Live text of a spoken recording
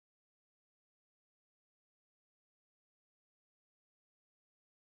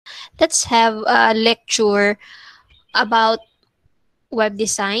let's have a lecture about web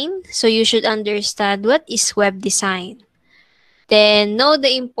design. So you should understand what is web design. Then know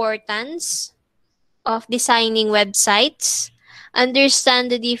the importance of designing websites.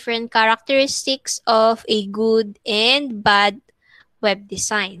 Understand the different characteristics of a good and bad web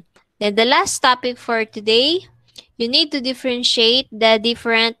design. Then the last topic for today, you need to differentiate the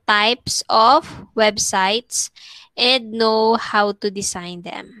different types of websites and know how to design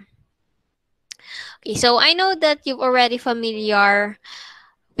them. Okay, so I know that you're already familiar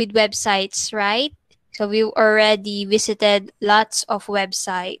with websites, right? So we already visited lots of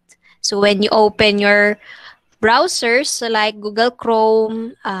websites. So when you open your browsers like Google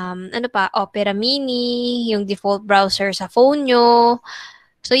Chrome, ano pa, Opera Mini, yung default browser sa phone nyo,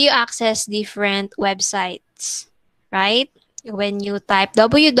 so you access different websites, right? When you type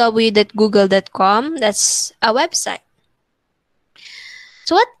www.google.com, that's a website.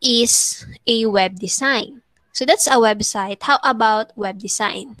 So what is a web design? So that's a website. How about web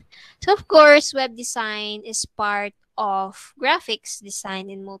design? So of course, web design is part of graphics design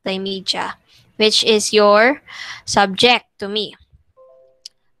and multimedia, which is your subject to me.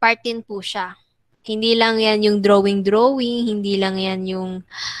 Part din po siya. Hindi lang yan yung drawing, hindi lang yan yung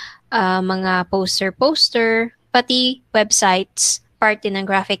mga poster, pati websites, part din ng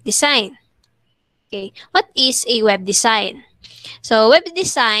graphic design. Okay, what is a web design? So, web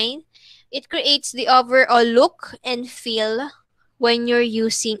design, it creates the overall look and feel when you're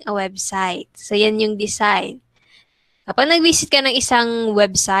using a website. So, yan yung design. Kapag nag-visit ka ng isang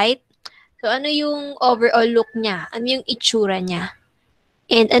website, so ano yung overall look niya? Ano yung itsura niya?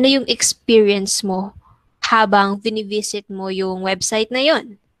 And ano yung experience mo habang vinivisit mo yung website na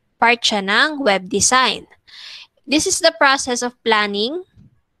yon? Part siya ng web design. This is the process of planning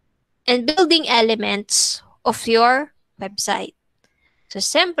and building elements of your website. So,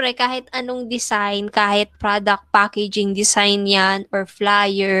 siyempre, kahit anong design, kahit product packaging design yan or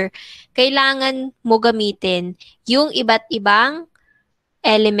flyer, kailangan mo gamitin yung iba't ibang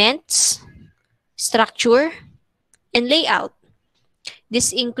elements, structure, and layout.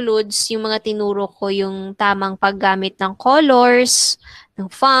 This includes yung mga tinuro ko, yung tamang paggamit ng colors, ng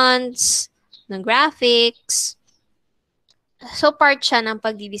fonts, ng graphics. So, part siya ng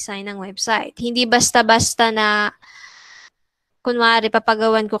pagdi-design ng website. Hindi basta-basta na kunwari,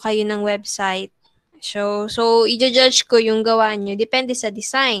 papagawan ko kayo ng website. So i-judge ko yung gawa nyo. Depende sa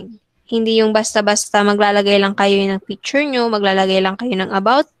design. Hindi yung basta-basta maglalagay lang kayo ng picture nyo, maglalagay lang kayo ng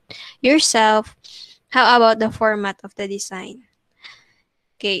about yourself. How about the format of the design?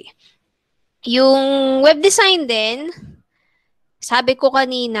 Okay. Yung web design din, sabi ko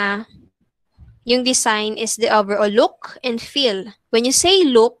kanina, yung design is the overall look and feel. When you say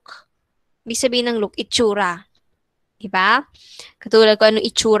look, ibig sabihin ng look, itsura. Diba? Katulad ko, anong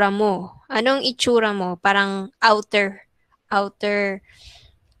itsura mo? Anong itsura mo? Parang outer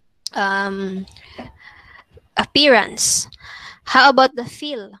appearance. How about the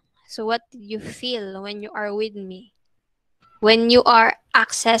feel? So what did you feel when you are with me? When you are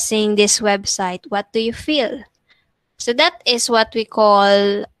accessing this website, what do you feel? So that is what we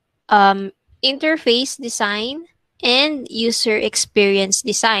call interface design and user experience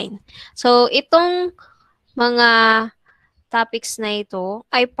design. So itong mga topics na ito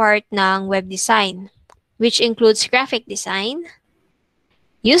ay part ng web design, which includes graphic design,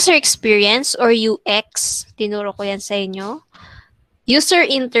 user experience or UX, tinuro ko yan sa inyo, user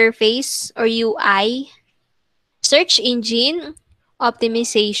interface or UI, search engine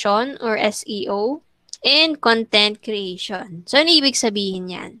optimization or SEO, and content creation. So, ano ibig sabihin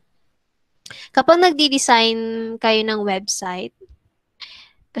yan? Kapag nagdi-design kayo ng website,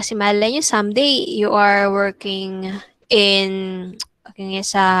 kasi malay nyo, someday, you are working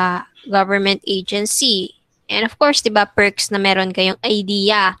sa government agency. And of course, diba, perks na meron kayong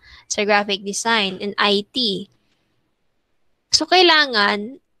idea sa graphic design and IT. So,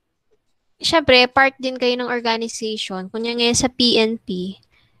 kailangan, syempre, part din kayo ng organization. Kunya ngayon sa PNP,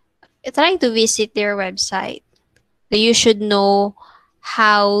 trying to visit their website. So, you should know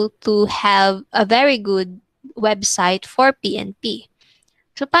how to have a very good website for PNP.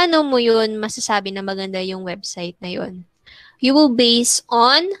 So, paano mo yun masasabi na maganda yung website na yun? You will base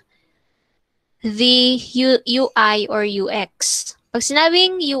on the UI or UX. Pag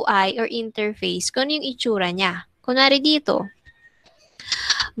sinabing UI or interface, kung ano yung itsura niya? Kunwari dito,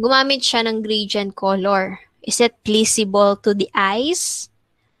 gumamit siya ng gradient color. Is it pleasable to the eyes?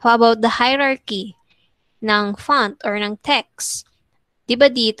 How about the hierarchy ng font or ng text? Diba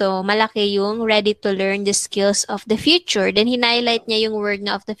dito, malaki yung ready to learn the skills of the future. Then, hinighlight niya yung word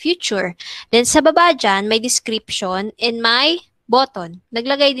na of the future. Then, sa baba dyan, may description and may button.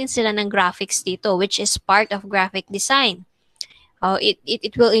 Naglagay din sila ng graphics dito, which is part of graphic design.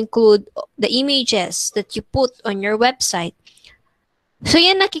 It will include the images that you put on your website. So,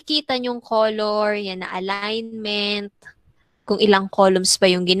 yan nakikita yung color, yan na alignment, kung ilang columns ba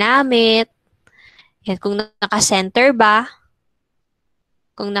yung ginamit, yan kung naka-center ba,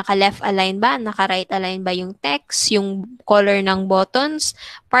 kung naka-left align ba, naka-right align ba yung text, yung color ng buttons,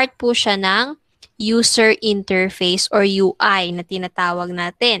 part po siya ng user interface or UI na tinatawag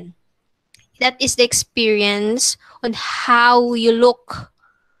natin. That is the experience on how you look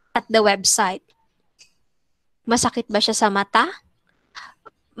at the website. Masakit ba siya sa mata?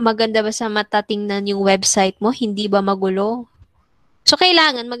 Maganda ba sa mata tingnan yung website mo? Hindi ba magulo? So,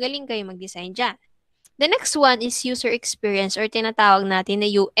 kailangan magaling kayo mag-design dyan. The next one is user experience or tinatawag natin na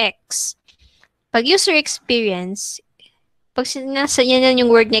UX. Pag user experience, pag nasa yan yung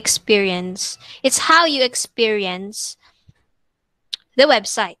word na experience, it's how you experience the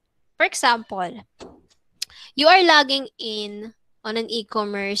website. For example, you are logging in on an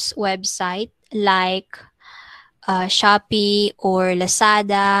e-commerce website like Shopee or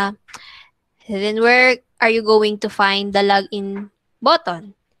Lazada. Then where are you going to find the login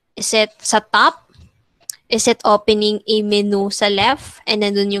button? Is it sa top? Is it opening a menu sa left and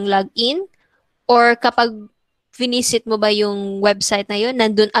nandun yung login? Or kapag visit mo ba yung website na yun,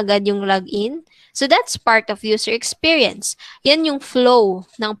 nandun agad yung login? So that's part of user experience. Yan yung flow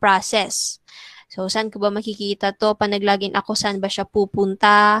ng process. So saan ko ba makikita to? Pag nag-login ako, saan ba siya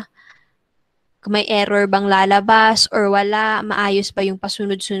pupunta? Kung may error bang lalabas or wala? Maayos ba yung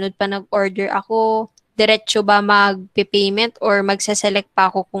pasunod-sunod pa nag-order ako? Diretso ba mag-payment or magsaselect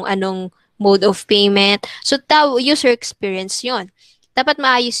pa ako kung anong mode of payment? So, user experience yon. Dapat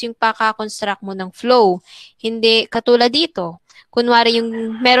maayos yung paka-construct mo ng flow. Hindi katulad dito. Kunwari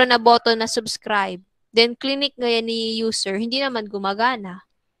yung meron na button na subscribe, then clinic ngayon ni user, hindi naman gumagana.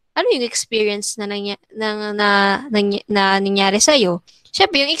 Ano yung experience na nangyari sa'yo?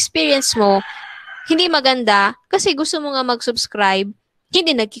 Siyempre, yung experience mo, hindi maganda kasi gusto mo nga mag-subscribe,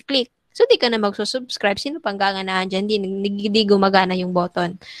 hindi nagki-click. So, di ka na mag-subscribe. Sino pang gaganahan dyan? Hindi gumagana yung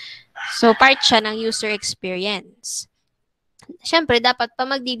button. So, part siya ng user experience. Siyempre, dapat pa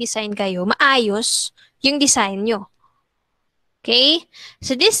magdi-design kayo, maayos yung design nyo. Okay?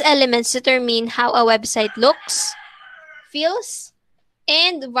 So, these elements determine how a website looks, feels,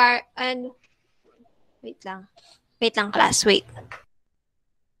 and wait lang. Wait lang, class. Wait.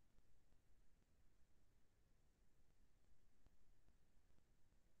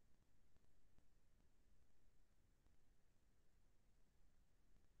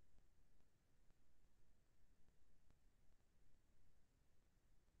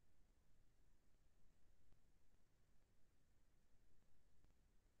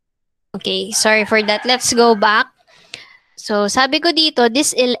 Okay, sorry for that. Let's go back. So, sabi ko dito,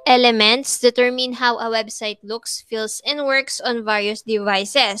 these elements determine how a website looks, feels, and works on various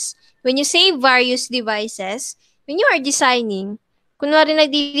devices. When you say various devices, when you are designing, kunwari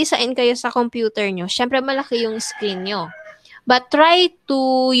nagdi-design kayo sa computer nyo, syempre malaki yung screen nyo. But try to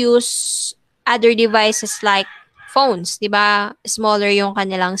use other devices like phones, di ba? Smaller yung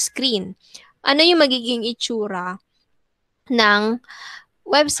kanilang screen. Ano yung magiging itsura ng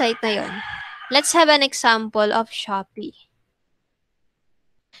website na yon? Let's have an example of Shopee.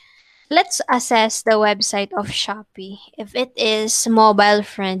 Let's assess the website of Shopee if it is mobile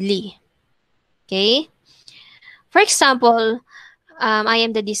friendly. Okay? For example, I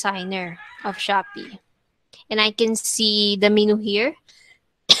am the designer of Shopee. And I can see the menu here.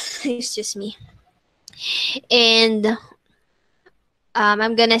 Excuse me. And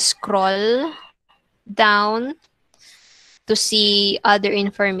I'm gonna scroll down to see other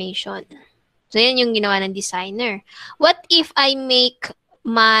information. So, yan yung ginawa ng designer. What if I make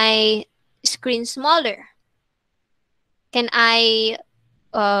my screen smaller? Can I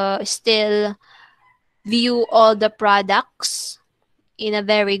still view all the products in a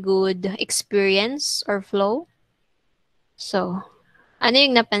very good experience or flow? So, ano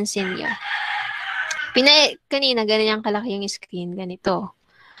yung napansin niyo? Kanina, ganyan kalaki yung screen, ganito.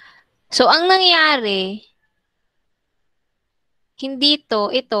 So, ang nangyari, hindi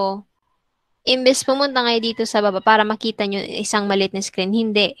ito, imbes pumunta kayo dito sa baba para makita nyo isang maliit na screen,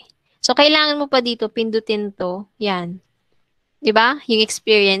 hindi. So, kailangan mo pa dito, pindutin to, yan. Diba? Yung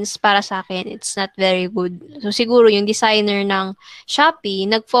experience para sa akin, it's not very good. So, siguro yung designer ng Shopee,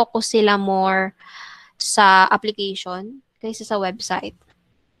 nag-focus sila more sa application kaysa sa website.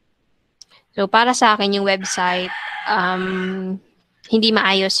 So, para sa akin yung website, hindi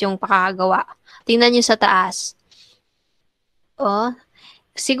maayos yung pakakagawa. Tingnan nyo sa taas. Oh,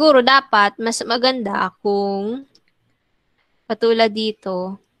 siguro dapat mas maganda kung Katulad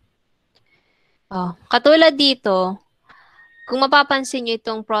dito. Oh, katulad dito, kung mapapansin nyo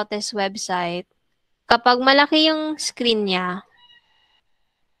itong protest website, kapag malaki yung screen niya,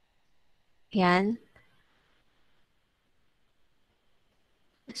 yan.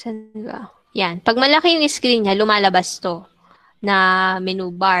 Saan ba? Yan. Pag malaki yung screen niya, lumalabas to na menu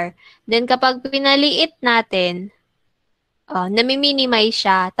bar. Then, kapag pinaliit natin, nami-minimize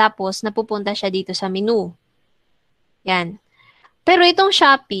siya, tapos napupunta siya dito sa menu. Yan. Pero itong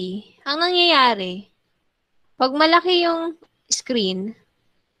Shopee, ang nangyayari, pag malaki yung screen,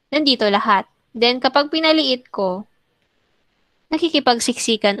 nandito lahat. Then, kapag pinaliit ko,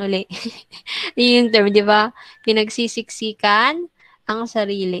 nakikipagsiksikan uli. Yun yung term, di ba? Pinagsisiksikan ang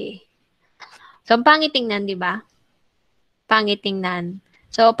sarili. So, ang pangit tingnan, di ba? Pangit tingnan.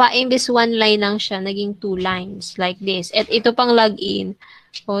 So, imbes one line lang siya, naging two lines like this. At ito pang login.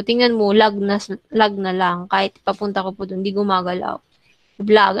 O, tingnan mo, lag na lang. Kahit papunta ko po doon, hindi gumagalaw.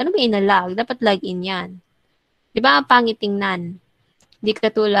 Vlog, ano ba inalag? Dapat login yan. Di ba? Pangit tingnan. Di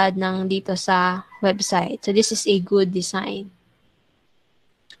katulad ng dito sa website. So, this is a good design.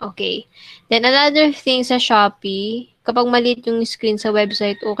 Okay. Then, another thing sa Shopee, kapag maliit yung screen sa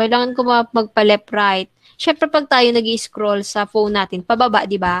website, kailangan ko magpa-left right. Siyempre, pag tayo nag-scroll sa phone natin, pababa,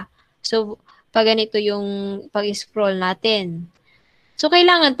 di ba? So, pag ganito yung pag-scroll natin. So,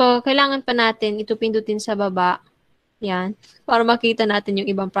 kailangan pa natin ito pindutin sa baba. Yan. Para makita natin yung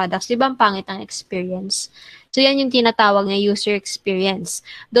ibang products. Di ba, ang pangit ang experience? So, yan yung tinatawag na user experience.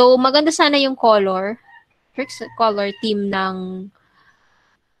 Though, maganda sana yung color theme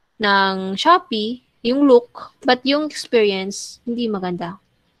ng Shopee, yung look, but yung experience, hindi maganda.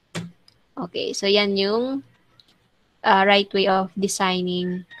 Okay, so yan yung right way of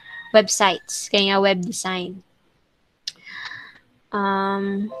designing websites. Kaya nga web design.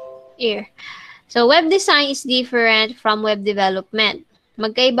 Here. So, web design is different from web development.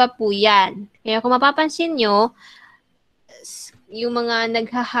 Magkaiba po yan. Kaya kung mapapansin nyo, yung mga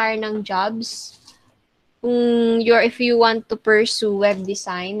nag-hire ng jobs, if you want to pursue web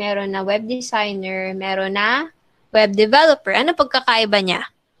design, meron na web designer, meron na web developer. Ano pagkakaiba niya?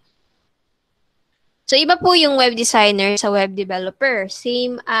 So, iba po yung web designer sa web developer.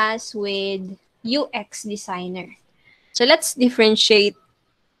 Same as with UX designer. So, let's differentiate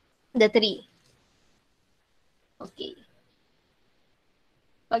the three. Okay.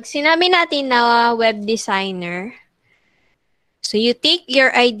 Pag sinabi natin na web designer, so you take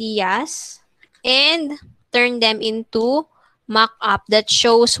your ideas and turn them into mock-up that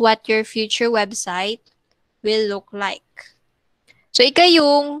shows what your future website will look like. So,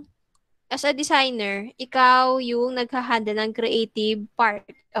 as a designer, ikaw yung naghahandle ng creative part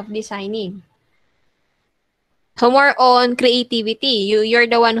of designing. So, more on creativity. You're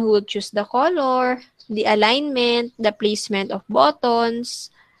the one who would choose the color, the alignment, the placement of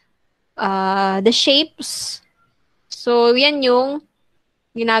buttons, the shapes. So, yan yung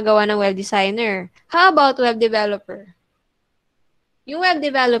ginagawa ng web designer. How about web developer? Yung web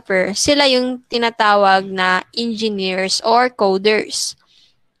developer, sila yung tinatawag na engineers or coders.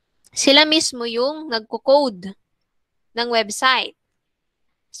 Sila mismo yung nagko-code ng website.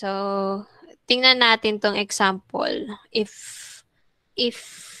 So, tingnan natin tong example. If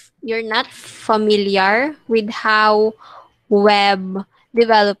you're not familiar with how web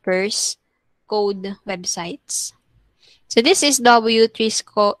developers code websites. So, this is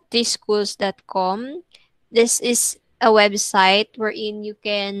w3schools.com. This is a website wherein you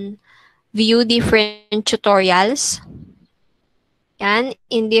can view different tutorials. Yan,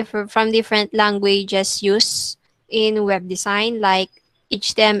 from different languages used in web design like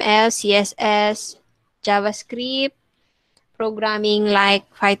HTML, CSS, JavaScript, programming like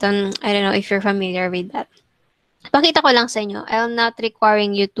Python. I don't know if you're familiar with that. Pakita ko lang sa inyo. I'm not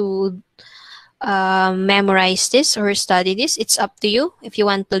requiring you to memorize this or study this. It's up to you. If you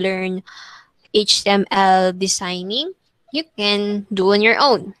want to learn HTML designing, you can do on your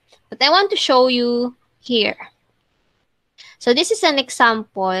own. But I want to show you here. So this is an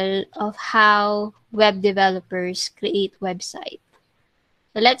example of how web developers create website.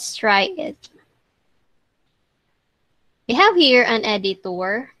 So let's try it. We have here an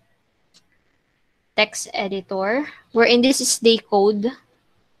editor, text editor, wherein this is the code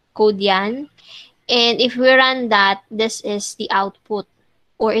yan. And if we run that, this is the output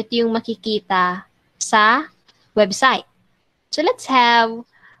or ito yung makikita sa website. So let's have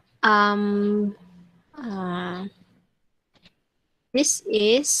let's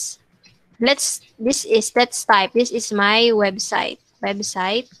type, this is my website.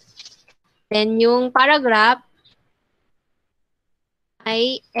 Then yung paragraph,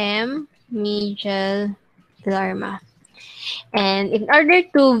 I am Mijel Dharma. And in order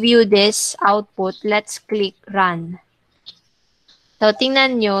to view this output, let's click Run. So,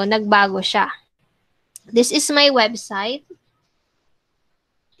 tingnan nyo, nagbago siya. This is my website.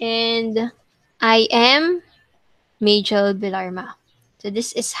 And I am Majel Villarma. So,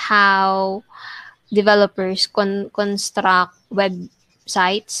 this is how developers construct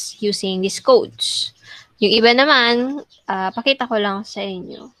websites using these codes. Yung iba naman, pakita ko lang sa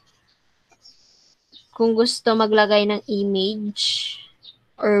inyo. Kung gusto maglagay ng image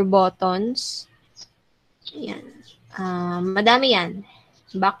or buttons, yan. Madami yan.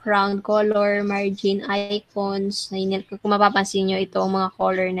 Background, color, margin, icons. Kung mapapansin nyo, ito ang mga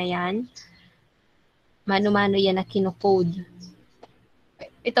color na yan. Mano-mano yan na kinocode.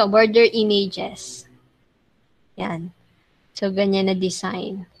 Ito, border images. Yan. So, ganyan na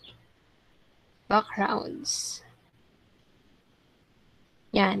design. Backgrounds.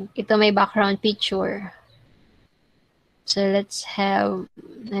 Yan. Ito may background picture. So, let's have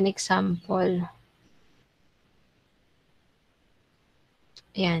an example.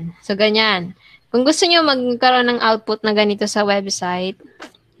 Yan. So, ganyan. Kung gusto nyo magkaroon ng output na ganito sa website,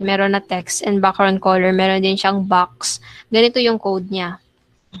 meron na text and background color, meron din siyang box. Ganito yung code niya.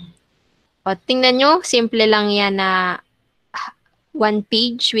 O, tingnan nyo, simple lang yan na one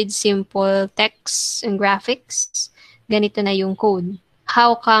page with simple text and graphics. Ganito na yung code.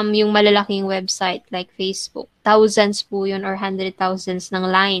 How come yung malalaking website like Facebook, thousands po yun or 100,000 ng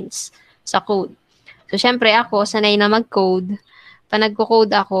lines sa code. So, syempre ako, sanay na mag-code. Pag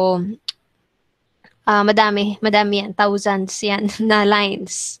nagko-code ako, madami yan, thousands yan na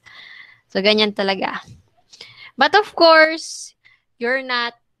lines. So, ganyan talaga. But of course, you're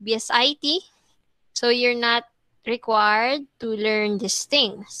not BSIT, so you're not required to learn these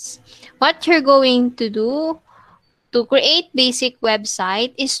things. What you're going to do to create basic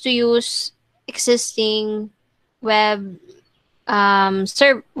website is to use existing websites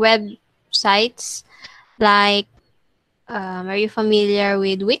like are you familiar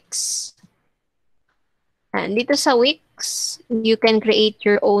with Wix? And dito sa Wix, you can create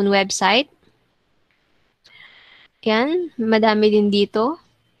your own website. Yan, madami din dito.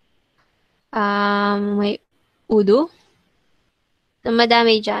 May Udo. So,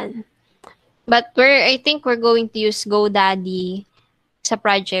 madami dyan. But I think we're going to use GoDaddy sa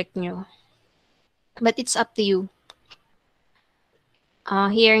project nyo. But it's up to you.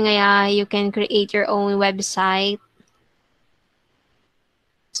 Here nga, you can create your own website.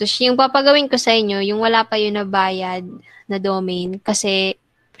 So, yung papagawin ko sa inyo, yung wala pa yun na bayad na domain. Kasi,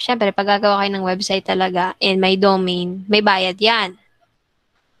 syempre, pag gagawa kayo ng website talaga and may domain, may bayad yan.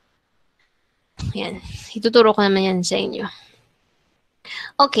 Yan. Ituturo ko naman yan sa inyo.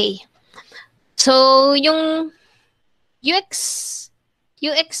 Okay. So, yung UX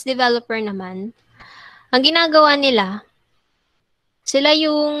developer naman, ang ginagawa nila, sila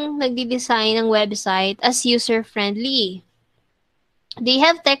yung nagdi-design ng website as user-friendly. They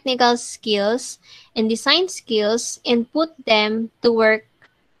have technical skills and design skills and put them to work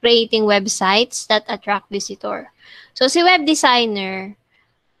creating websites that attract visitor. So, si web designer,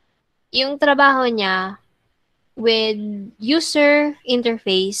 yung trabaho niya with user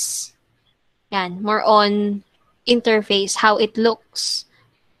interface, yan, more on interface, how it looks.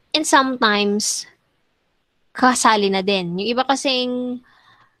 And sometimes, kasali na din. Yung iba kasing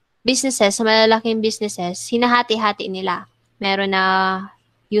businesses, malalaking businesses, hinahati-hati nila. Meron na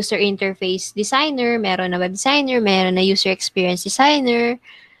user interface designer, meron na web designer, meron na user experience designer.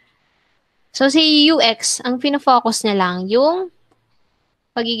 So, si UX, ang pinafocus na lang yung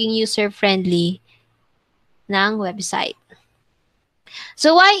pagiging user-friendly ng website.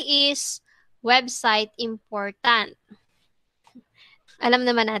 So, why is website important? Alam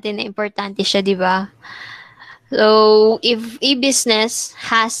naman natin na importante siya, di ba? So, if a business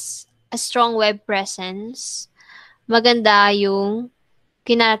has a strong web presence, maganda yung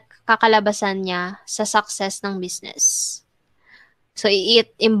kinakalabasan niya sa success ng business. So,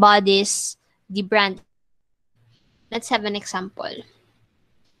 it embodies the brand. Let's have an example.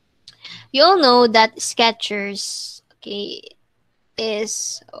 You all know that Skechers, okay,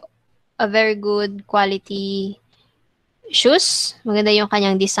 is a very good quality shoes. Maganda yung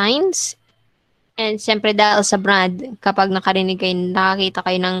kanyang designs. And siyempre dahil sa brand, kapag nakakita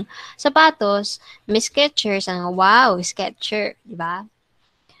kayo ng sapatos, may Skechers, wow, Skechers, di ba?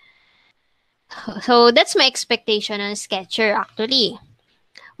 So, that's my expectation on Skechers, actually.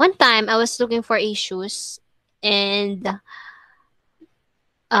 One time, I was looking for a shoes, and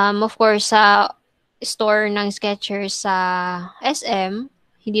of course, sa store ng Skechers sa SM,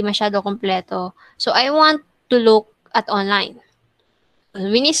 hindi masyado kompleto. So, I want to look at online.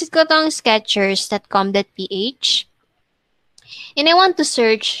 Winisit ko tong skechers.com.ph. And I want to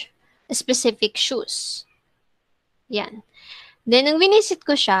search specific shoes. Yan. Then, nung binisit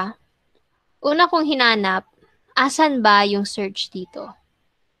ko siya, una kong hinanap, asan ba yung search dito?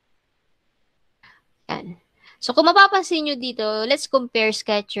 Yan. So, kung mapapansin nyo dito, let's compare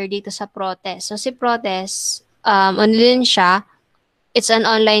Skechers dito sa Protest. So, si Protest, online siya. It's an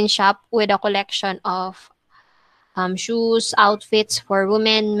online shop with a collection of shoes, outfits for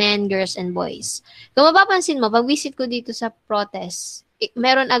women, men, girls, and boys. Kung mapapansin mo, pag visit ko dito sa Protest,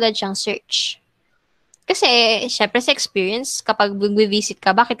 meron agad siyang search. Kasi, syempre sa experience, kapag mag-visit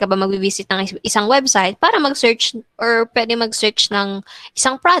ka, bakit ka ba mag-visit ng isang website? Para mag-search or pwede mag-search ng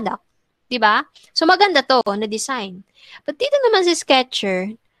isang product. Diba? So, maganda to na design. But dito naman si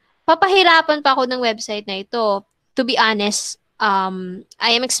Skechers, papahirapan pa ako ng website na ito. To be honest,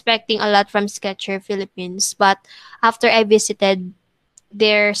 I am expecting a lot from Skechers Philippines. But after I visited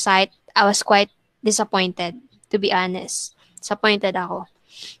their site, I was quite disappointed. To be honest. Disappointed ako.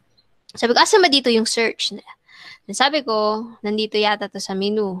 Sabi ko, asa ba dito yung search? Sabi ko, nandito yata to sa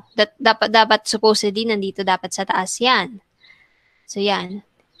menu. Dapat supposedly, nandito dapat sa taas yan. So, yan.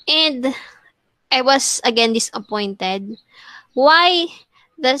 And I was again disappointed. Why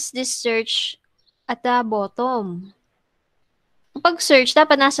does this search at the bottom? Pag search,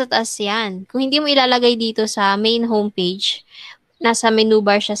 dapat nasa taas yan. Kung hindi mo ilalagay dito sa main homepage, nasa menu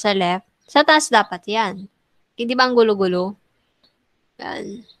bar siya sa left, sa taas dapat yan. Hindi ba ang gulo-gulo?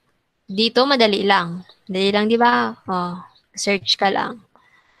 Yan. Dito, madali lang. Madali lang, di ba? Oh, search ka lang.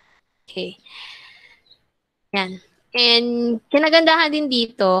 Okay. Yan. And kinagandahan din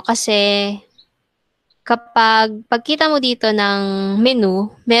dito kasi kapag pagkita mo dito ng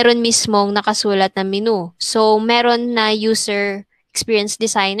menu, meron mismong nakasulat na menu. So, meron na user experience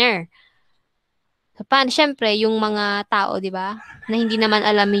designer. So, paano? Siyempre, yung mga tao, di ba, na hindi naman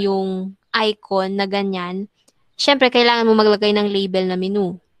alam yung icon na ganyan, siyempre, kailangan mo maglagay ng label na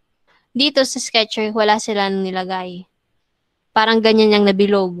menu. Dito sa Skechers, wala silang nilagay. Parang ganyan yung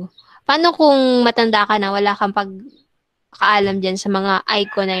nabilog. Paano kung matanda ka na, wala kang pagkaalam dyan sa mga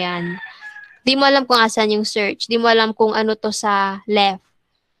icon na yan? Di mo alam kung asan yung search. Di mo alam kung ano to sa left.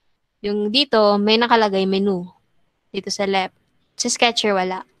 Yung dito, may nakalagay menu. Dito sa left. Sa Skechers,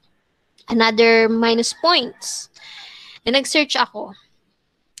 wala. Another minus points. Na nag-search ako.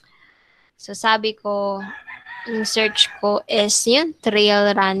 So, sabi ko, yung search ko is yun,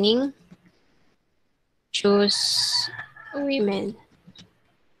 trail running. Choose women.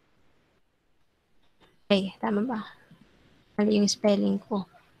 Ay, tama ba? Mali yung spelling ko.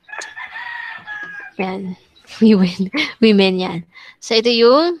 Yan. Women yan. So, ito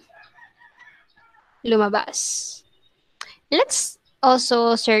yung lumabas. Let's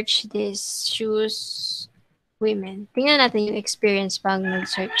also search this shoes women. Tingnan natin yung experience pag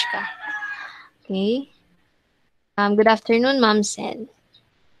nag-search ka. Okay. Good afternoon, Ma'am Sen.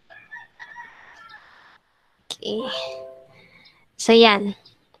 Okay. So, yan.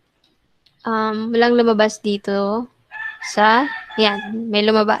 Walang lumabas dito sa, yan, may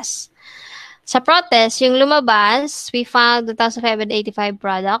lumabas. Sa Protest, yung lumabas, we found 2,585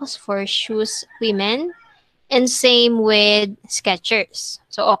 products for shoes women. And same with Skechers.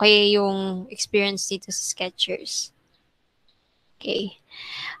 So, okay yung experience dito sa Skechers. Okay.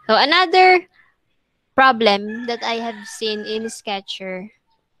 So, another problem that I have seen in Skechers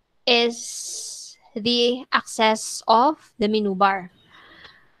is the access of the menu bar.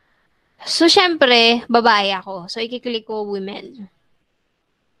 So, syempre, babae ako. So, ikiklik ko women.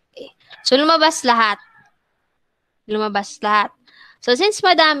 Okay. So, lumabas lahat. Lumabas lahat. So, since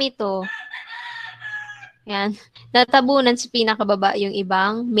madami to, yan, natabunan sa pinakababa yung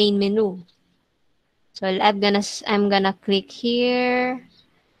ibang main menu. So, I'm gonna click here,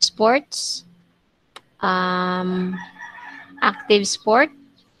 sports, active sport,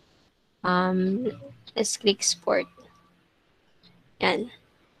 let's click sport. Yan.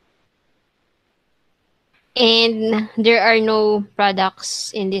 And there are no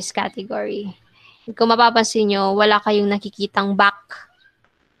products in this category. Kung mapapansin nyo, wala kayong nakikitang back.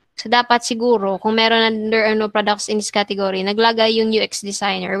 So, dapat siguro, kung meron na there are no products in this category, naglagay yung UX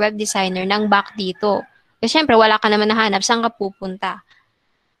designer, web designer ng back dito. Kasi syempre, wala ka naman nahanap, saan ka pupunta?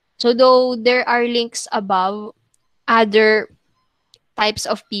 So, though there are links above, other types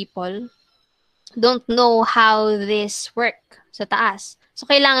of people don't know how this work sa taas. So,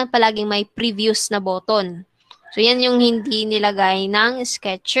 kailangan palaging may previous na button. So, yan yung hindi nilagay ng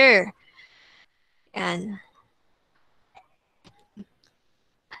Skechers. Yan.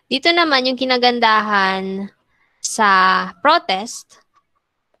 Dito naman yung kinagandahan sa Protest.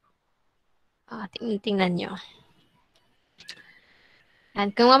 Tingnan nyo.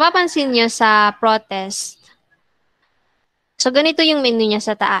 And kung mapapansin nyo sa Protest, So, ganito yung menu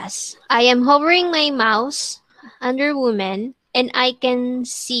niya sa taas. I am hovering my mouse under women and I can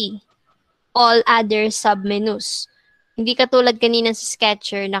see all other submenus. Hindi katulad kanina sa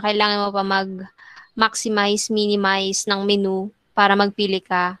Sketcher na kailangan mo pa mag-maximize, minimize ng menu para magpili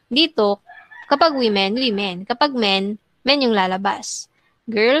ka. Dito, kapag women, women. Kapag men, men yung lalabas.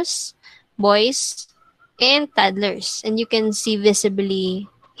 Girls, boys, and toddlers. And you can see visibly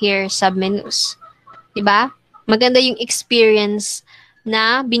here submenus. Diba? Maganda yung experience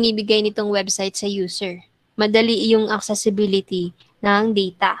na binibigay nitong website sa user. Madali yung accessibility ng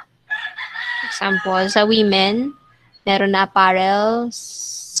data. Example, sa women, meron na apparel,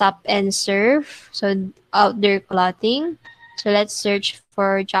 sup and serve, so outdoor clothing. So let's search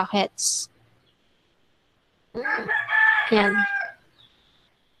for jackets. Yan.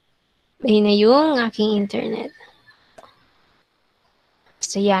 Ayun na yung aking internet.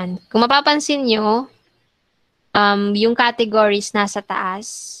 So yan. Kung mapapansin nyo, yung categories nasa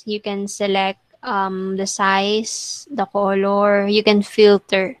taas, you can select the size, the color, you can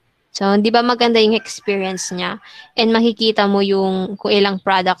filter. So, di ba maganda yung experience niya? And makikita mo yung kung ilang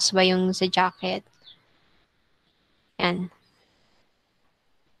products ba yung sa jacket. Yan.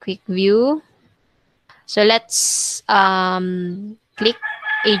 Quick view. So, let's click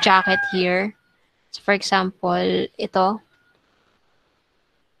a jacket here. So, for example, ito.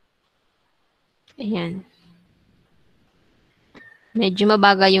 Ayan. Medyo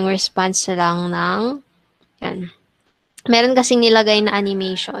mabaga yung response lang ng yan. Meron kasing nilagay na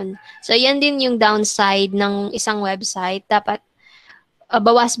animation. So, yan din yung downside ng isang website. Dapat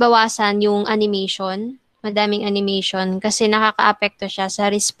bawas-bawasan yung animation. Madaming animation kasi nakaka-apekto siya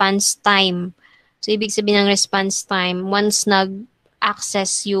sa response time. So, ibig sabihin ng response time, once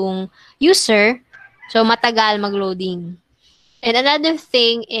nag-access yung user, so matagal mag-loading. And another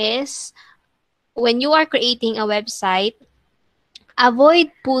thing is, when you are creating a website, avoid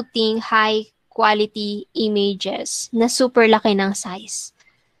putting high quality images na super laki ng size.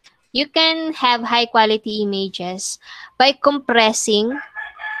 You can have high quality images by compressing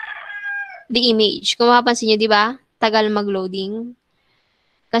the image. Kung mapapansin nyo, di ba? Tagal mag-loading.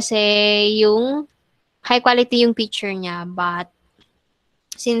 Kasi yung high quality yung picture niya. But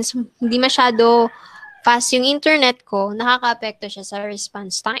since hindi masyado fast yung internet ko, nakaka-apekto siya sa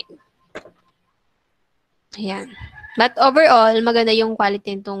response time. Ayan. But overall, maganda yung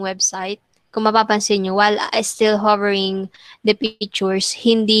quality nitong website. Kung mapapansin nyo, while I still hovering the pictures,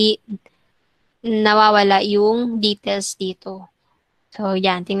 hindi nawawala yung details dito. So,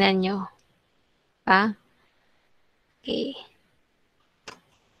 yan. Tingnan nyo. Pa? Okay.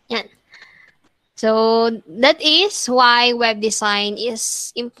 Yan. So, that is why web design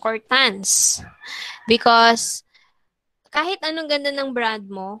is important. Because, kahit anong ganda ng brand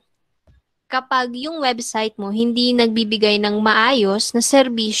mo, kapag yung website mo hindi nagbibigay ng maayos na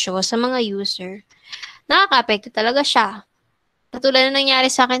serbisyo sa mga user, nakaka-apekto talaga siya. Katulad na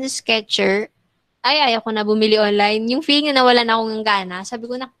nangyari sa akin sa Sketcher, ayaw ko na bumili online. Yung feeling na nawalan akong gana, sabi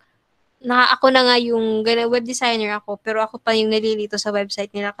ko na ako na nga yung web designer ako, pero ako pa yung nalilito sa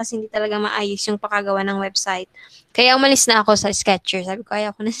website nila kasi hindi talaga maayos yung pakagawa ng website. Kaya umalis na ako sa Sketcher. Sabi ko,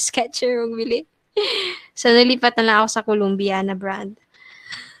 ayaw ko na sa Sketcher magbili. So, nalipat na lang ako sa Columbia na brand.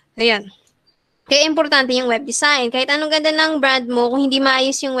 Ayan. Kaya importante yung web design. Kahit anong ganda ng brand mo, kung hindi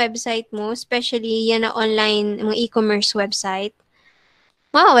maayos yung website mo, especially yan na online, mga e-commerce website,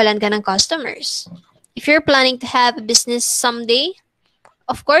 mawawalan ka ng customers. If you're planning to have a business someday,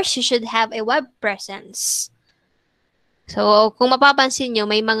 of course, you should have a web presence. So, kung mapapansin nyo,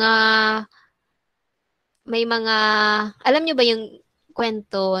 may mga, alam nyo ba yung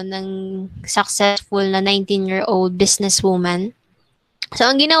kwento ng successful na 19-year-old businesswoman?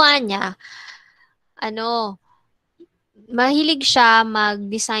 So, ang ginawa niya, mahilig siya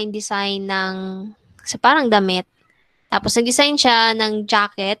mag-design ng sa parang damit. Tapos nag-design siya ng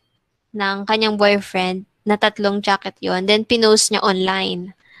jacket ng kanyang boyfriend na 3 jacket yon. Then pinost niya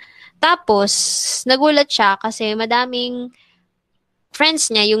online. Tapos nagulat siya kasi madaming friends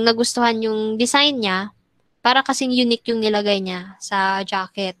niya yung nagustuhan yung design niya para kasing unique yung nilagay niya sa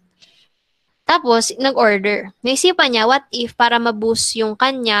jacket. Tapos, nag-order. Naisipan niya, what if para ma-boost yung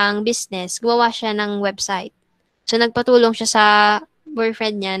kanyang business, gumawa siya ng website. So, nagpatulong siya sa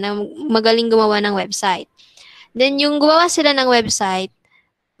boyfriend niya na magaling gumawa ng website. Then, yung gumawa sila ng website,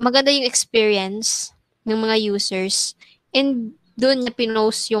 maganda yung experience ng mga users. And doon niya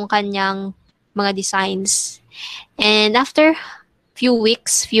pinost yung kanyang mga designs. And after few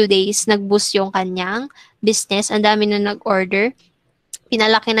weeks, few days, nag-boost yung kanyang business. Ang dami na nag-order.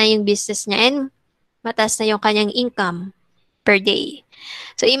 Pinalaki na yung business niya and mataas na yung kanyang income per day.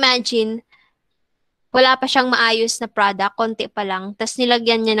 So, imagine, wala pa siyang maayos na product, konti pa lang, tas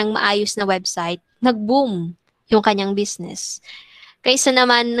nilagyan niya ng maayos na website, nag-boom yung kanyang business. Kaysa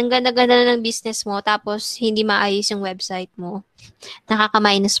naman, ang ganda-ganda na ng business mo, tapos hindi maayos yung website mo,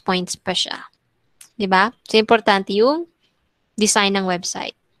 nakaka-minus points pa siya. 'Di ba? So, importante yung design ng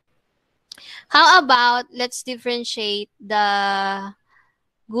website. How about, let's differentiate the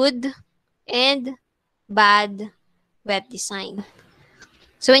good and bad web design.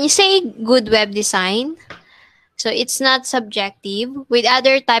 So, when you say good web design, so it's not subjective. With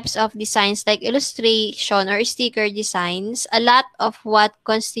other types of designs like illustration or sticker designs, a lot of what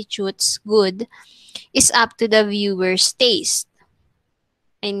constitutes good is up to the viewer's taste.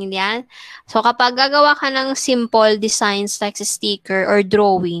 Ayun yan. So, kapag gagawa ka ng simple designs like sa sticker or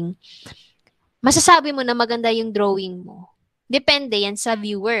drawing, masasabi mo na maganda yung drawing mo. Depende yan sa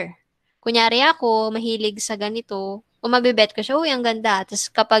viewer. Kunyari ako, mahilig sa ganito, o mabibet ko siya, uy, ang ganda. Tapos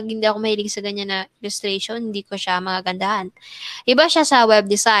kapag hindi ako mahilig sa ganyan na illustration, hindi ko siya magagandahan. Iba siya sa web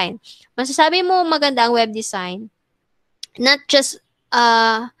design. Masasabi mo maganda ang web design, not just,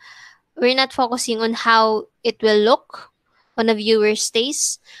 we're not focusing on how it will look on a viewer's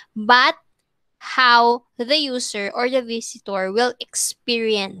taste, but how the user or the visitor will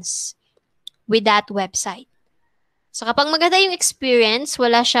experience with that website. So kapag maganda yung experience,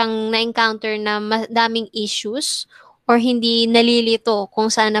 wala siyang na-encounter na madaming issues or hindi nalilito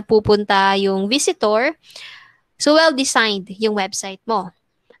kung saan napupunta yung visitor, so well-designed yung website mo.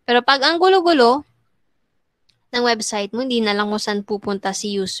 Pero pag ang gulo-gulo ng website mo, hindi na lang kung saan pupunta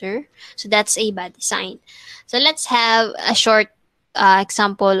si user, so that's a bad design. So let's have a short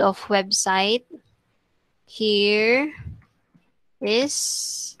example of website. Here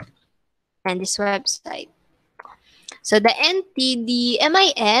is, and this website. So the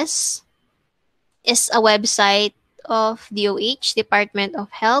NTDMIS is a website of DOH, Department of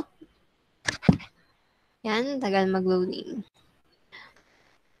Health. Yan, tagal mag-loading.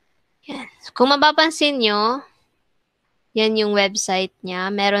 Yan. So, kung mapapansin nyo, yan yung website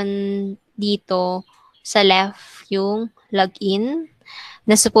niya. Meron dito sa left yung login,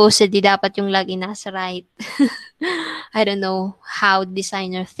 na supposedly dapat yung login nasa right. I don't know how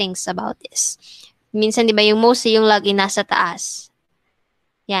designer thinks about this. Minsan, di ba, yung mostly yung login nasa taas.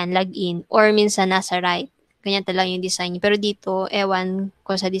 Yan, login. Or minsan nasa right. Ganyan talaga yung design. Pero dito, ewan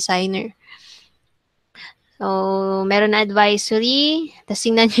ko sa designer. So, meron na advisory. Tapos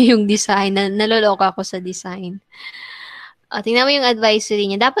tingnan nyo yung design. Naloloka ako sa design. Tingnan mo yung advisory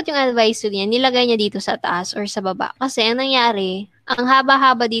niya. Dapat yung advisory niya, nilagay niya dito sa taas or sa baba. Kasi ang nangyari, ang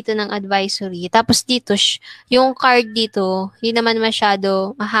haba-haba dito ng advisory. Tapos dito, yung card dito, hindi naman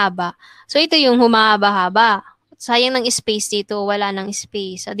masyado mahaba. So, ito yung humahaba-haba. Sayang ng space dito, wala ng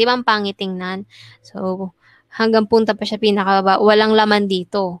space. Di ba ang pangit tingnan? So, hanggang punta pa siya pinakababa. Walang laman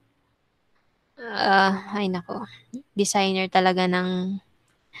dito. Ay nako. Designer talaga ng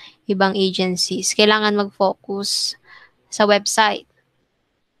ibang agencies. Kailangan mag-focus sa website.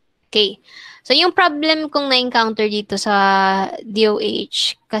 Okay. So, yung problem kong na-encounter dito sa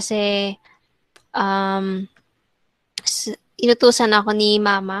DOH, kasi inutusan ako ni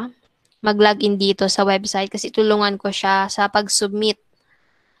Mama mag-login dito sa website kasi tulungan ko siya sa pag-submit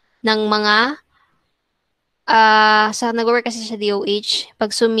ng mga nag-work kasi sa DOH,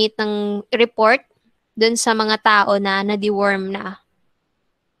 pag-submit ng report dun sa mga tao na na-deworm na.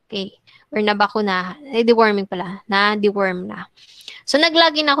 Okay. Or nabakuna. Deworming pala. Na-deworm na. So,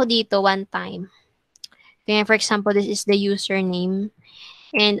 nag-login ako dito one time. Okay, for example, this is the username.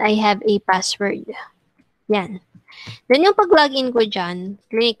 And I have a password. Yan. Then, yung pag-login ko dyan,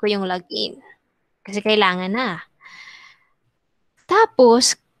 click ko yung login. Kasi kailangan na.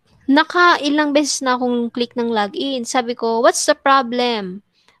 Tapos, ilang beses na akong click ng login. Sabi ko, what's the problem?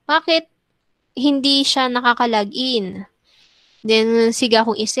 Bakit hindi siya nakaka-login? Then, sige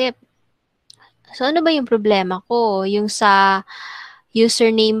akong isip. So, ano ba yung problema ko? Yung sa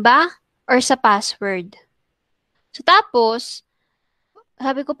username ba? Or sa password? So, tapos,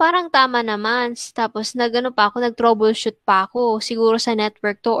 sabi ko, parang tama naman. Tapos, nag-troubleshoot pa ako. Siguro sa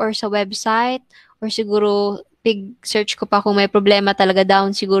network to or sa website. Or siguro, big search ko pa kung may problema talaga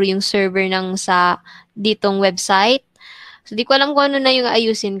down. Siguro yung server ng sa ditong website. So, di ko alam kung ano na yung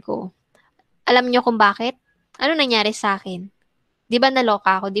ayusin ko. Alam nyo kung bakit? Ano nangyari sa akin? Di ba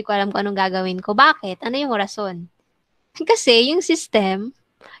naloka ako? Di ko alam kung anong gagawin ko. Bakit? Ano yung rason? Kasi yung system,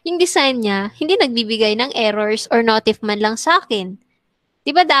 yung design niya, hindi nagbibigay ng errors or notif man lang sa akin.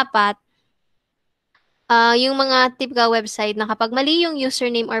 Di ba dapat, yung mga typical website na kapag mali yung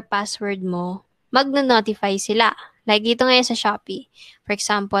username or password mo, magno-notify sila. Like dito ngayon sa Shopee. For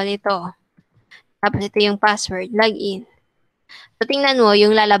example, ito. Tapos ito yung password, login. So tingnan mo,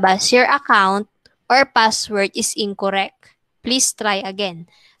 yung lalabas, your account or password is incorrect. Please try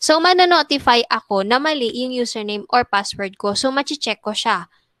again. So, manonotify ako na mali yung username or password ko. So, machi-check ko siya.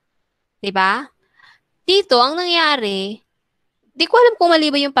 'Di ba? Dito, ang nangyari, di ko alam kung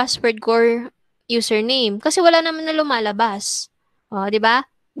mali ba yung password ko or username kasi wala naman na lumalabas. O, 'di ba?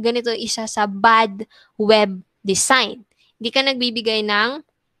 Ganito isa sa bad web design. Hindi ka nagbibigay ng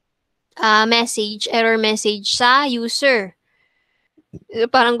error message sa user.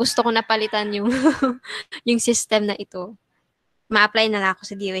 Parang gusto ko na palitan yung yung system na ito. Ma-apply na lang ako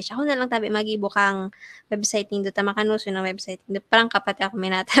sa DOH. Ako na lang tabi magibukang website nindo ta makanuso ng website nindo. Parang kapati ako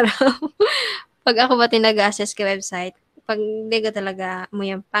minataraw. Pag ako ba nag-assess ka website, pag hindi ka talaga mo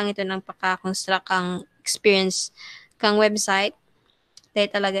yung pangito ng pagka-construct kang experience kang website, dahil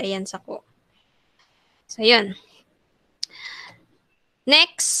talaga iyan sa ko. So, yun.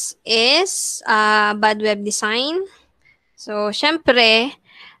 Next is bad web design. So, syempre,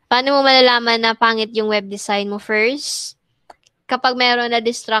 paano mo malalaman na pangit yung web design mo first? Kapag meron na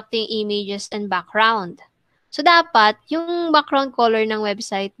distracting images and background. So, dapat yung background color ng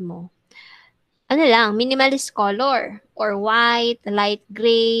website mo, minimalist color or white, light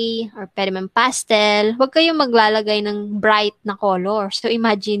gray, or pwede man pastel. Huwag kayong maglalagay ng bright na color. So,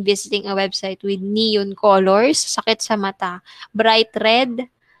 imagine visiting a website with neon colors. Sakit sa mata. Bright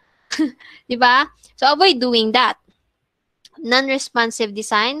red. Diba? So, avoid doing that. Non-responsive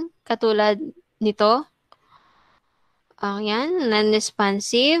design, katulad nito. Yan,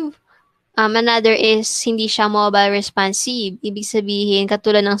 non-responsive. Another is, hindi siya mobile responsive. Ibig sabihin,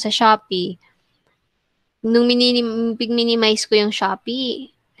 katulad ng sa Shopee, nung minimize ko yung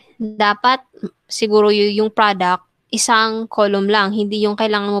Shopee, dapat siguro yung product, isang column lang. Hindi yung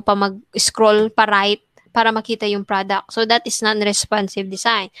kailangan mo pa mag-scroll pa right para makita yung product. So, that is non-responsive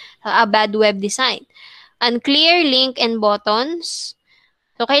design. A bad web design. Unclear link and buttons.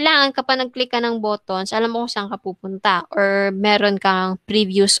 So, kailangan kapag nag-click ka ng buttons, alam mo kung saan ka pupunta. Or meron kang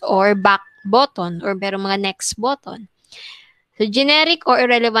previous or back button. Or meron mga next button. So, generic or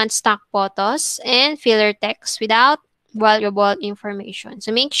irrelevant stock photos and filler text without valuable information. So,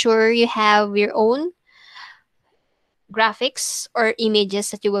 make sure you have your own graphics or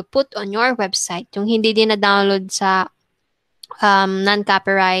images that you will put on your website. Yung hindi din na-download sa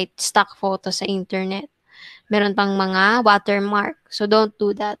non-copyright stock photo sa internet. Meron pang mga watermark. So, don't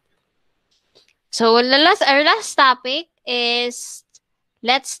do that. So, our last topic is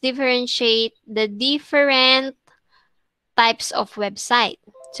let's differentiate the different types of website.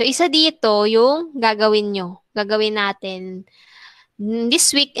 So, isa dito yung gagawin natin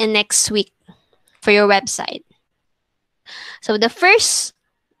this week and next week for your website. So, the first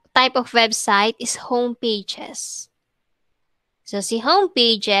type of website is homepages. So, si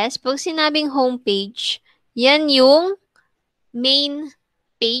homepages, pag sinabing homepage, yan yung main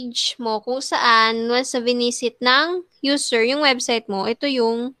page mo kung saan once na visit ng user yung website mo, ito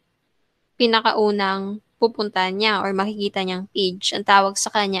yung pinakaunang pupuntahan niya or makikita niyang page. Ang tawag sa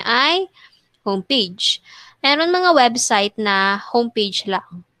kanya ay homepage. Meron mga website na homepage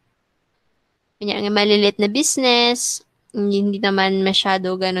lang. Kanya nga malilit na business, hindi naman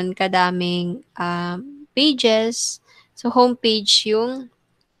masyado ganun kadaming pages. So, homepage yung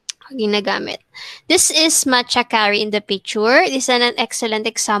ginagamit. This is Matcha Carry in the picture. This is an excellent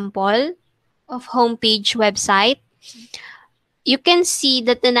example of homepage website. You can see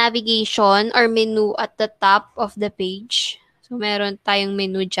that the navigation or menu at the top of the page. So, meron tayong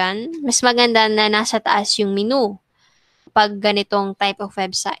menu dyan. Mas maganda na nasa taas yung menu pag ganitong type of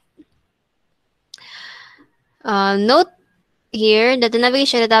website. Note here that the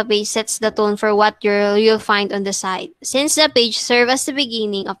navigation at the page sets the tone for what you'll find on the site. Since the page serves as the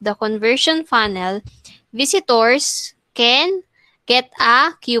beginning of the conversion funnel, visitors can get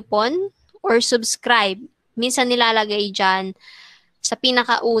a coupon or subscribe. Minsan nilalagay dyan sa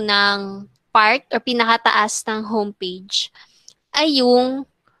pinakaunang part or pinakataas ng homepage ay yung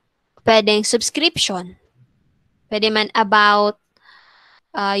pwedeng subscription. Pwede man about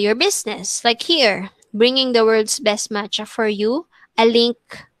your business. Like here, bringing the world's best matcha for you, a link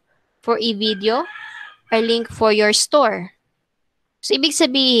for e-video, a link for your store. So, ibig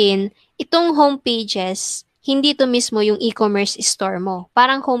sabihin, itong homepages, hindi to mismo yung e-commerce store mo.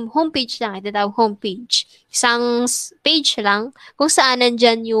 Parang homepage lang, ito daw homepage. Isang page lang kung saan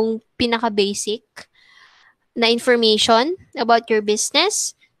nandyan yung pinaka-basic na information about your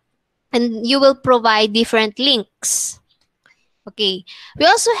business and you will provide different links. Okay. We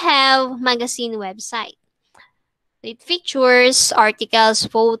also have magazine website. It features articles,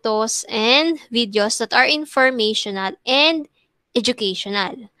 photos, and videos that are informational and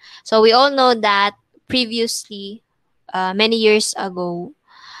educational. So we all know that previously, many years ago,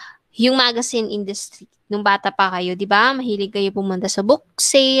 yung magazine industry. Nung bata pa kayo, di ba? Mahilig kayo pumunta sa book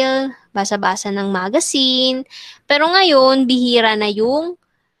sale, basa-basa ng magazine. Pero ngayon, bihira na yung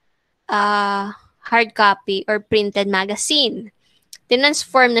hard copy or printed magazine.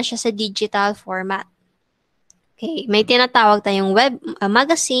 Tinransform na siya sa digital format. Okay, may tinatawag tayong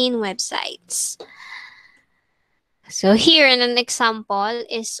magazine websites. So here, an example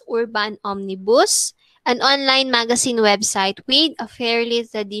is Urban Omnibus, an online magazine website with a fairly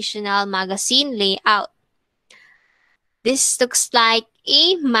traditional magazine layout. This looks like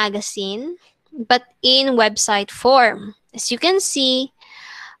a magazine, but in website form. As you can see,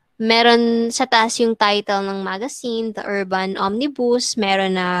 meron sa taas yung title ng magazine, the Urban Omnibus.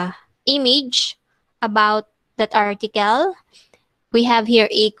 Meron na image about that article. We have here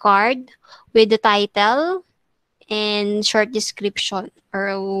a card with the title and short description.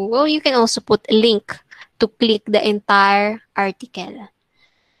 Or, well, you can also put a link to click the entire article.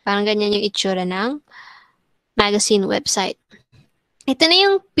 Parang ganyan yung itsura ng magazine website. Ito na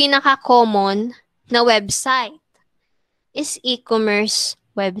yung pinaka-common na website is e-commerce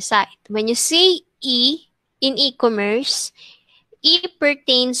website. When you say E in e-commerce, E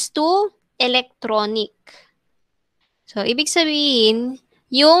pertains to electronic. So, ibig sabihin,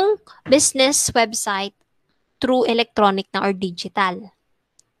 yung business website through electronic na or digital.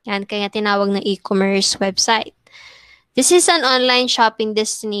 Yan, kaya tinawag na e-commerce website. This is an online shopping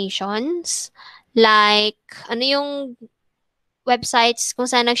destinations. Like, ano yung websites kung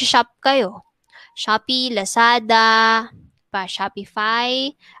saan nag-shop kayo? Shopee, Lazada,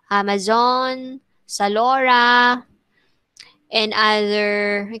 Shopify, Amazon, Zalora, and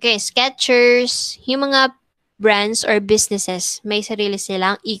other, Skechers, yung mga brands or businesses, may sarili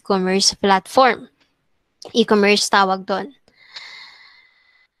silang e-commerce platform. E-commerce tawag doon.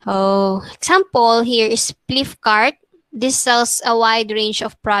 Oh, example here is Flipkart. This sells a wide range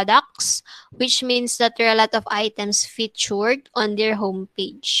of products, which means that there are a lot of items featured on their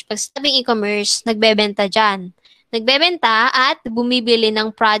homepage. Pag sabing e-commerce, nagbebenta dyan. Nagbebenta at bumibili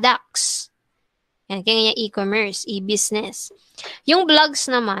ng products. Yan, kaya e-commerce, e-business. Yung blogs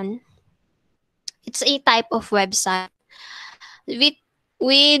naman, it's a type of website with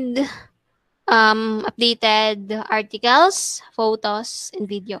updated articles, photos, and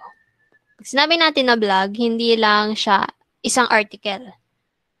video. Pag sinabi natin na blog, hindi lang siya isang article.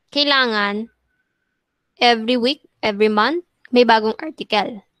 Kailangan, every week, every month, may bagong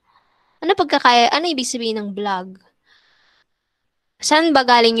article. Ano ibig sabihin ng blog? Saan ba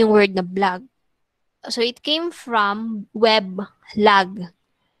galing yung word na blog? So, it came from web, lag.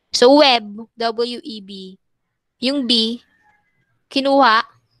 So, web, W-E-B. Yung B, kinuha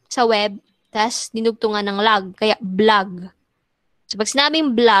sa web, tas dinugtungan ng lag, kaya blog. So, pag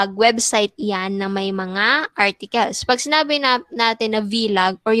sinabing blog, website yan na may mga articles. Pag sinabi natin na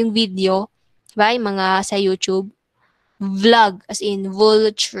vlog or yung video, diba, yung mga sa YouTube, vlog, as in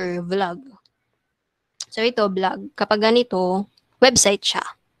vulture vlog. So, ito, blog. Kapag ganito, website siya.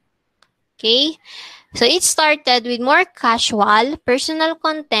 Okay? So, it started with more casual, personal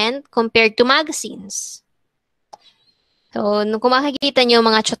content compared to magazines. So, kung makikita nyo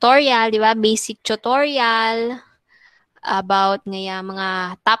mga tutorial, di ba? Basic tutorial about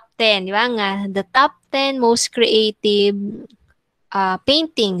mga top 10, di ba? The top 10 most creative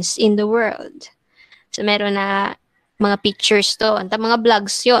paintings in the world. So, meron na mga pictures doon. Mga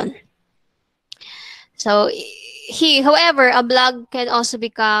vlogs yon. So, however, a blog can also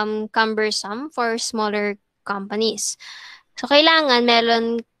become cumbersome for smaller companies. So, kailangan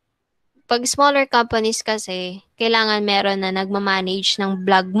pag smaller companies kasi, kailangan meron na nagmamanage ng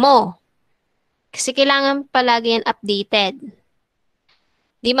blog mo. Kasi kailangan palagi yan updated.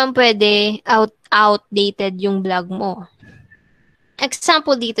 Di man pwede outdated yung blog mo.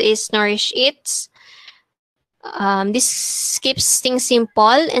 Example dito is Nourish Eats. This keeps things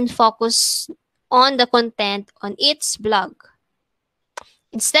simple and focus on the content on its blog.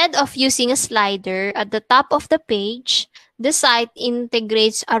 Instead of using a slider at the top of the page, the site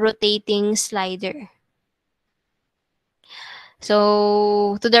integrates a rotating slider.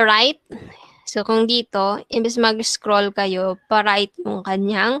 So, to the right, so kung dito, imbes mag-scroll kayo, pa-right yung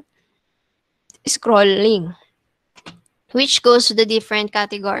kanyang scrolling, which goes to the different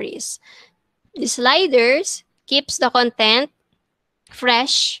categories. The sliders keeps the content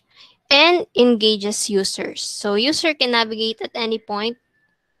fresh and engages users. So, user can navigate at any point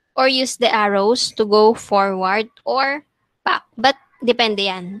or use the arrows to go forward or back. But, depende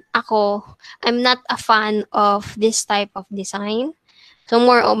yan. I'm not a fan of this type of design. So,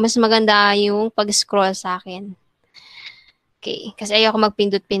 mas maganda yung pag-scroll sa akin. Okay, kasi ayoko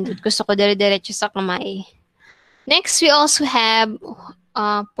magpindot-pindot. Gusto ko dire-diretso sa kamay. Next, we also have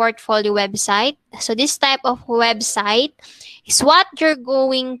portfolio website. So this type of website is what you're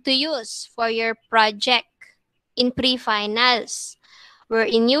going to use for your project in pre-finals,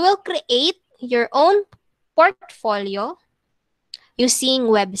 wherein you will create your own portfolio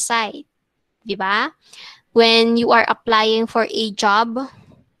using website. Di ba? When you are applying for a job,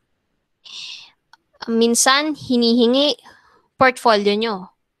 minsan hinihingi portfolio nyo.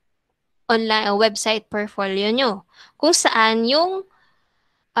 Online website portfolio nyo. Kung saan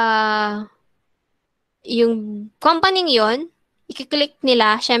uh, yung company yon, i-click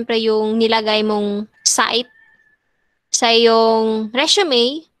nila, syempre yung nilagay mong site sa yung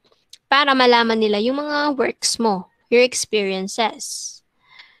resume para malaman nila yung mga works mo, your experiences.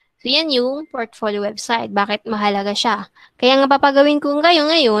 So, yan yung portfolio website. Bakit mahalaga siya? Kaya nga papagawin ko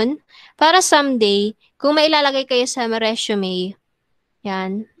ngayon para someday, kung mailalagay kayo sa resume,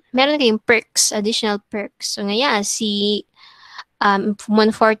 yan, meron kayong perks, additional perks. So, ngayon, si 140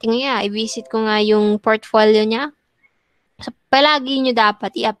 nga, i-visit ko nga yung portfolio niya. So, palagi nyo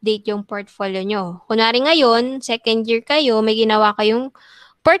dapat i-update yung portfolio nyo. Kunwari ngayon, second year kayo, may ginawa kayong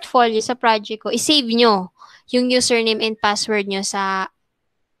portfolio sa project ko, i-save nyo yung username and password nyo sa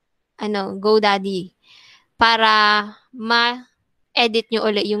GoDaddy para ma-edit nyo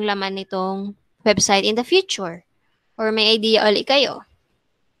ulit yung laman nitong website in the future. Or may idea ulit kayo.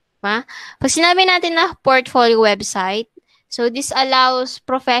 Ha? Pag sinabi natin na portfolio website, so this allows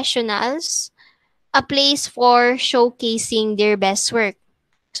professionals a place for showcasing their best work.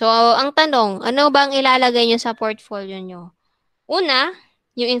 So, ang tanong, ano bang ilalagay nyo sa portfolio nyo? Una,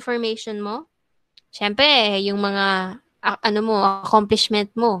 yung information mo. Siyempre, yung mga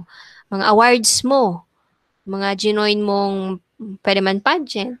accomplishment mo, mga awards mo, mga ginoin mong pwede man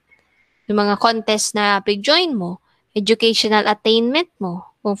pageant, yung mga contest na pag-join mo, educational attainment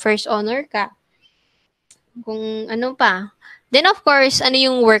mo, kung first honor ka, kung ano pa. Then of course, ano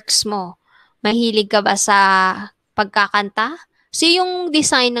yung works mo? Mahilig ka ba sa pagkakanta? So yung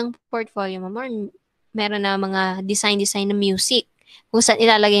design ng portfolio mo, meron na mga design ng music, kung saan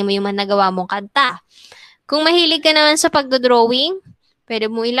ilalagay mo yung mga nagawa mong kanta. Kung mahilig ka naman sa pagdodrawing, pwede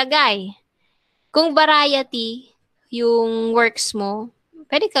mo ilagay. Kung variety yung works mo,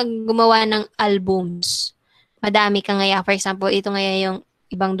 pwede kang gumawa ng albums. Madami ka ngaya. For example, ito ngaya yung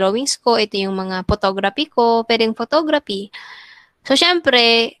ibang drawings ko, ito yung mga photography ko, pwedeng photography. So,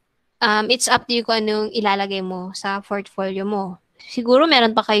 syempre, it's up to you kung anong ilalagay mo sa portfolio mo. Siguro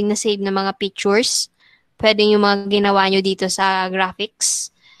meron pa kayong na-save na mga pictures. Pwede yung mga ginawa nyo dito sa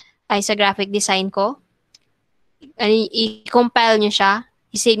graphics, sa graphic design ko. I-compile nyo siya,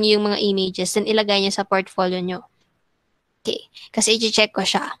 i-save nyo yung mga images, then ilagay nyo sa portfolio nyo. Okay, kasi i-check ko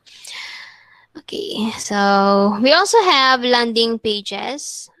siya. Okay, so we also have landing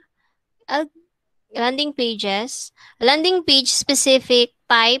pages. Landing page specific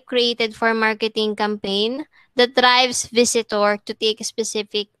type created for marketing campaign that drives visitor to take a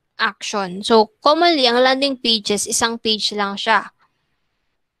specific action. So, commonly, ang landing pages, isang page lang siya.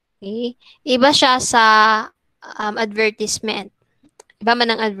 Okay? Iba siya sa advertisement. Iba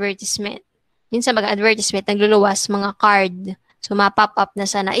man ang advertisement. Minsan mag-advertisement, nagluluwas mga card. So, ma-pop up na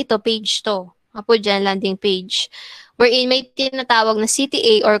sana. Ito, page to. Apo dyan, landing page. Wherein may tinatawag na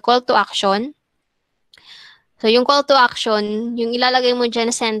CTA or call to action. So, yung call to action, yung ilalagay mo dyan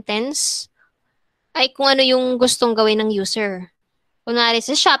na sentence, ay kung ano yung gustong gawin ng user. Kunwari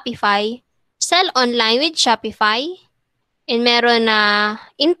sa Shopify, sell online with Shopify, and meron na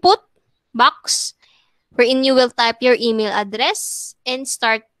input box wherein you will type your email address and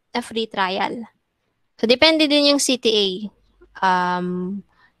start a free trial. So, depende din yung CTA.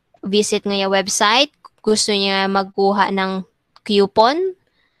 Visit nga yung website, gusto niya magkuha ng coupon,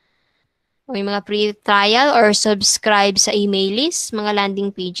 o yung mga free trial or subscribe sa email list, mga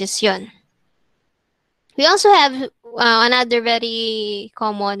landing pages yon. We also have another very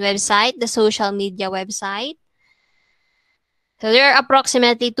common website, the social media website. So there are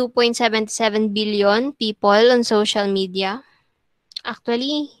approximately 2.77 billion people on social media.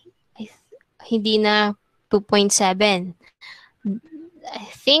 Actually, hindi na 2.7. I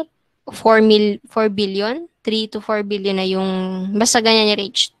think 4 billion, 3 to 4 billion na yung, basta ganyan yung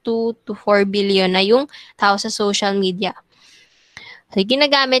range, 2 to 4 billion na yung tao sa social media. So,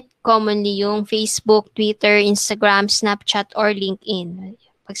 ginagamit commonly yung Facebook, Twitter, Instagram, Snapchat, or LinkedIn.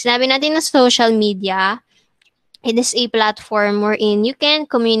 Pag sinabi natin na social media, it is a platform wherein you can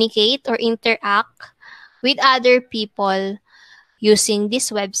communicate or interact with other people using this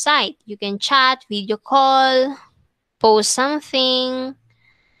website. You can chat, video call, post something.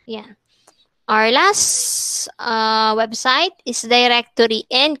 Yeah. Our last website is directory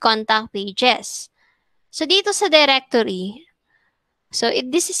and contact pages. So, dito sa directory, So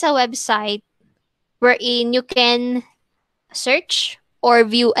this is a website wherein you can search or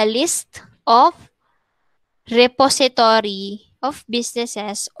view a list of repository of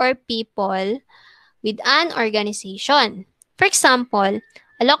businesses or people with an organization. For example,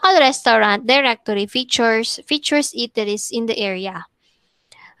 a local restaurant directory features eateries in the area.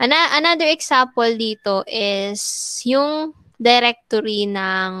 Another example dito is yung directory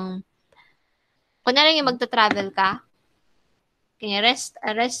ng kunyari yung magta-travel ka, kaya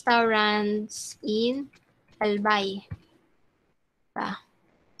restaurants in Albay.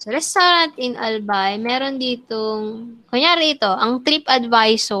 So, restaurant in Albay, meron ditong, kunyari ito, ang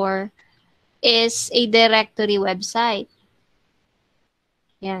TripAdvisor is a directory website.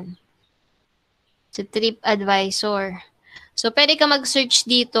 Yan. So, TripAdvisor. So, pwede ka mag-search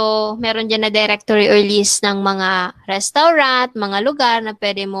dito. Meron dyan na directory or list ng mga restaurant, mga lugar na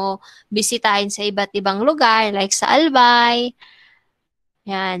pwede mo bisitahin sa iba't ibang lugar, like sa Albay.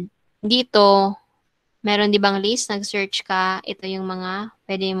 Yan. Dito, meron di bang list? Nag-search ka. Ito yung mga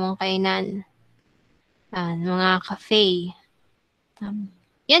pwede mong kainan. Mga cafe.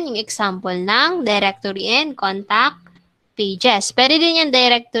 Yan yung example ng directory and contact pages. Pwede din yung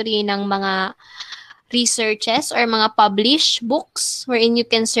directory ng mga researches or mga published books wherein you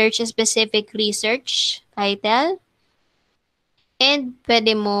can search a specific research title. And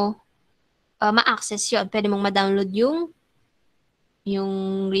pwede mo ma-access yun. Pwede mong ma-download yung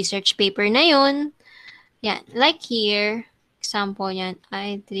research paper na yun. Yan. Like here, example yan,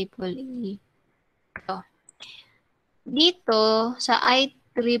 IEEE. Ito. Dito, sa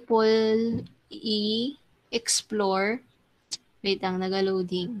IEEE Explore, wait lang,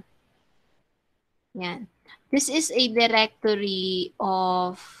 nag-loading. Yan. This is a directory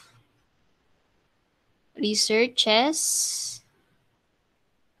of researches.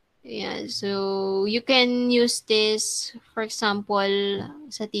 Yeah, so you can use this, for example,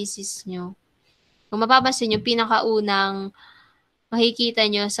 sa thesis nyo. Kung mapapansin nyo, pinakaunang makikita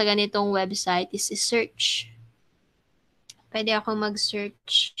nyo sa ganitong website is search. Pwede ako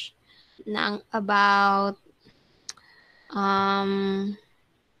mag-search ng about, ano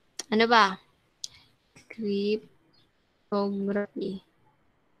ba? Cryptography.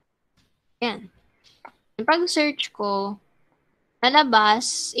 Yan. Pag-search ko,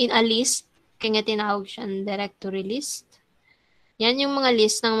 lalabas in a list, kaya tinawag siyang directory list. Yan yung mga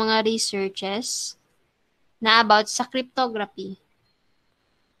list ng mga researches na about sa cryptography.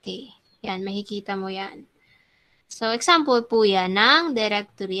 Okay. Yan, makikita mo yan. So, example po yan ng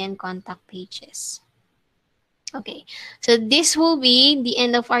directory and contact pages. Okay. So, this will be the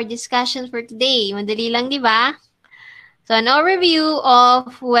end of our discussion for today. Madali lang, di ba? So, an overview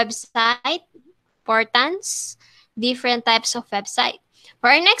of website, importance, different types of website. For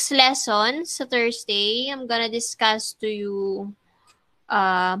our next lesson, sa Thursday, I'm gonna discuss to you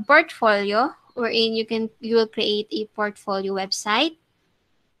portfolio, wherein you will create a portfolio website.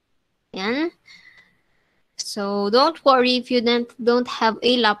 Yan. So, don't worry if you don't have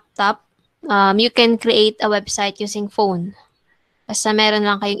a laptop. You can create a website using phone. Basta meron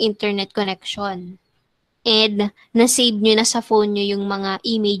lang kayong internet connection. And na-save nyo na sa phone nyo yung mga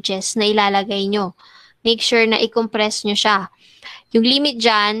images na ilalagay nyo. Make sure na i-compress nyo siya. Yung limit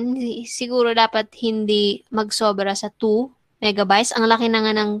dyan, siguro dapat hindi magsobra sa 2 megabytes. Ang laki na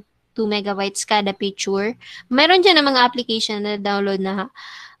nga ng 2 megabytes kada picture. Meron dyan na mga application na download na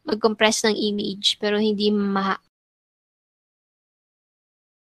mag-compress ng image pero hindi